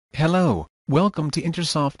Hello, welcome to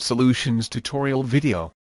Intersoft Solutions tutorial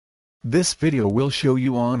video. This video will show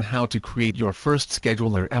you on how to create your first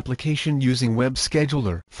scheduler application using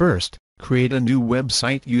WebScheduler. First, create a new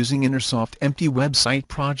website using Intersoft empty website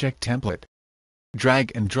project template.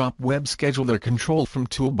 Drag and drop WebScheduler control from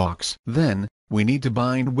toolbox. Then, we need to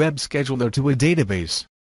bind WebScheduler to a database.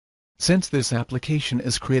 Since this application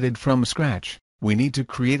is created from scratch, we need to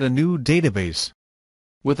create a new database.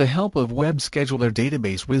 With the help of WebScheduler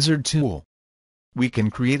Database Wizard tool, we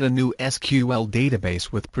can create a new SQL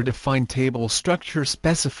database with predefined table structure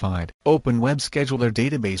specified. Open WebScheduler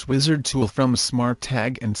Database Wizard tool from Smart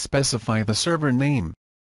Tag and specify the server name.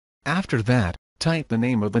 After that, type the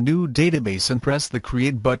name of the new database and press the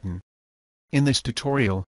Create button. In this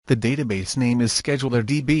tutorial, the database name is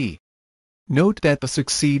SchedulerDB. Note that the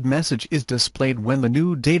succeed message is displayed when the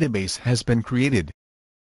new database has been created.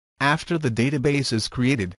 After the database is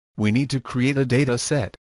created, we need to create a data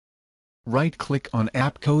set. Right-click on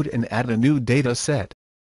App Code and add a new data set.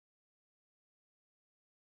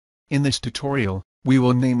 In this tutorial, we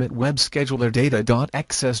will name it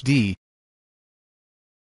WebSchedulerData.xsd.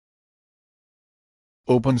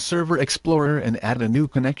 Open Server Explorer and add a new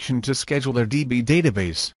connection to SchedulerDB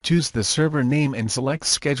database. Choose the server name and select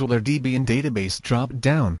SchedulerDB in Database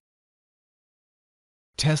drop-down.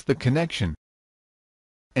 Test the connection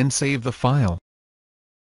and save the file.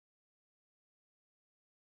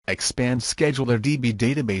 Expand SchedulerDB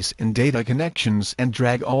database in Data Connections and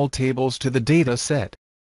drag all tables to the data set.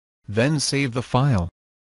 Then save the file.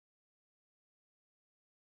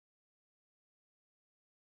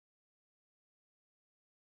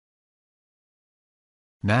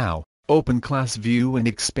 Now, open Class View and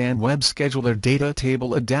expand WebScheduler Data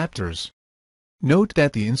Table Adapters. Note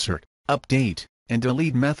that the Insert, Update, and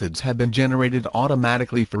Delete methods have been generated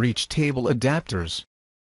automatically for each table adapters.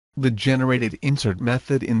 The generated insert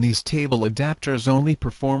method in these table adapters only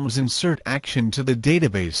performs insert action to the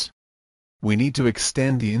database. We need to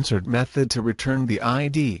extend the insert method to return the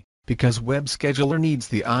ID, because WebScheduler needs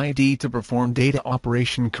the ID to perform data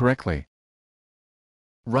operation correctly.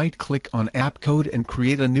 Right-click on App Code and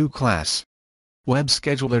create a new class,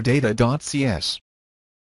 WebSchedulerData.cs.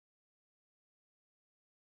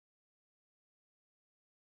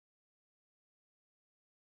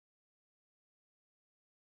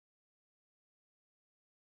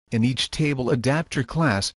 In each table adapter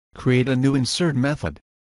class, create a new insert method.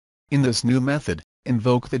 In this new method,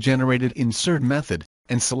 invoke the generated insert method,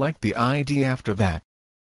 and select the ID after that.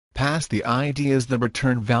 Pass the ID as the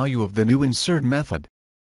return value of the new insert method.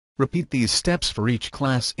 Repeat these steps for each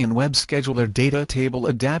class in WebScheduler Data Table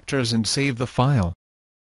Adapters and save the file.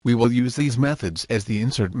 We will use these methods as the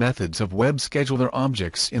insert methods of WebScheduler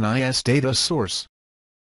objects in ISDataSource.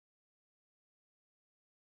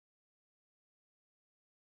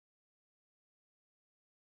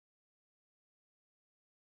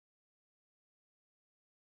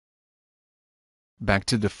 Back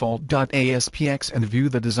to default.aspx and view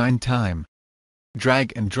the design time.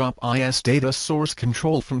 Drag and drop ISDataSource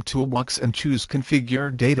control from toolbox and choose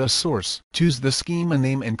Configure Data Source. Choose the schema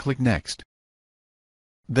name and click Next.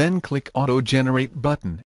 Then click Auto Generate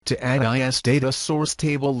button to add ISDataSource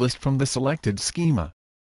table list from the selected schema.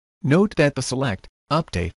 Note that the Select,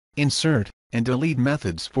 Update, Insert, and Delete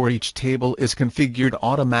methods for each table is configured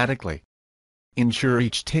automatically. Ensure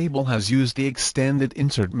each table has used the extended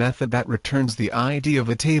insert method that returns the ID of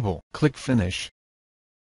a table. Click Finish.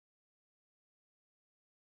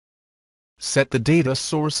 Set the data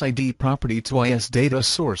source ID property to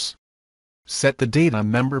ISDataSource. Set the data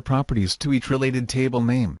member properties to each related table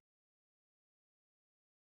name.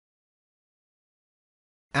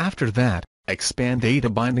 After that, expand data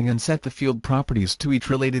binding and set the field properties to each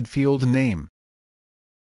related field name.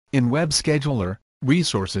 In WebScheduler,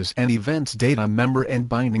 resources and events data member and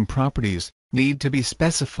binding properties need to be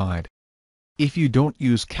specified. If you don't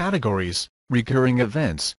use categories, recurring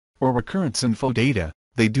events, or recurrence info data,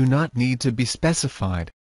 they do not need to be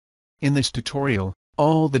specified. In this tutorial,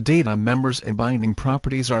 all the data members and binding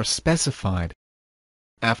properties are specified.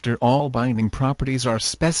 After all binding properties are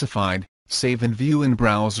specified, save and view in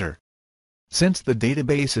browser. Since the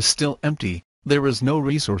database is still empty, there is no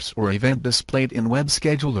resource or event displayed in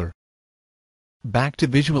WebScheduler. Back to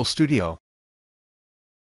Visual Studio.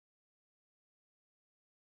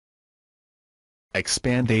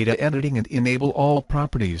 Expand data editing and enable all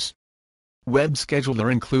properties.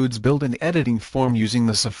 WebScheduler includes built-in editing form using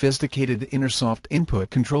the sophisticated Intersoft input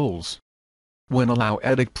controls. When Allow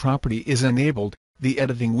Edit property is enabled, the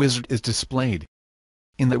editing wizard is displayed.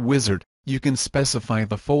 In the wizard, you can specify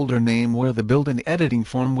the folder name where the built-in editing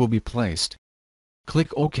form will be placed.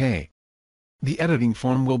 Click OK. The editing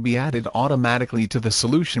form will be added automatically to the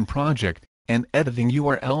solution project, and editing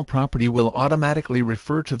URL property will automatically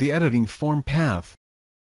refer to the editing form path.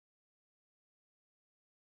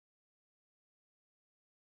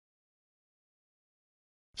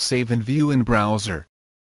 Save and view in browser.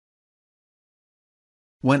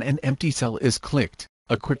 When an empty cell is clicked,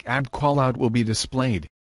 a quick add callout will be displayed.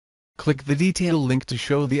 Click the detail link to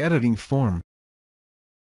show the editing form.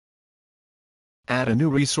 Add a new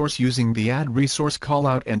resource using the Add Resource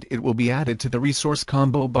callout and it will be added to the resource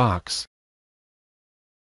combo box.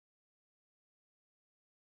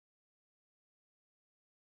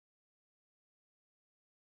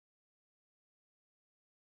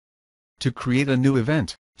 To create a new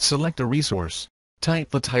event, select a resource,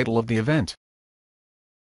 type the title of the event.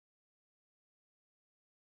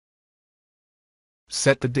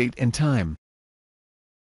 Set the date and time.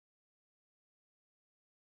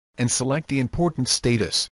 And select the importance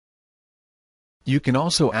status. You can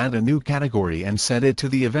also add a new category and set it to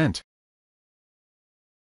the event.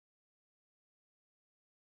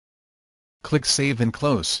 Click Save and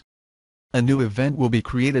close. A new event will be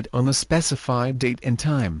created on the specified date and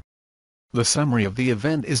time. The summary of the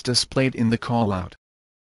event is displayed in the callout.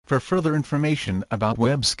 For further information about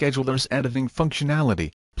WebScheduler's editing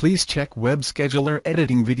functionality, please check WebScheduler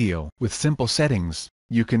editing video. With simple settings,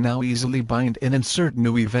 you can now easily bind and insert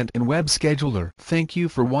new event in WebScheduler. Thank you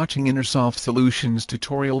for watching InterSoft Solutions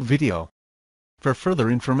tutorial video. For further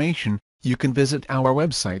information, you can visit our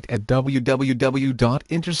website at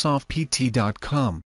www.intersoftpt.com.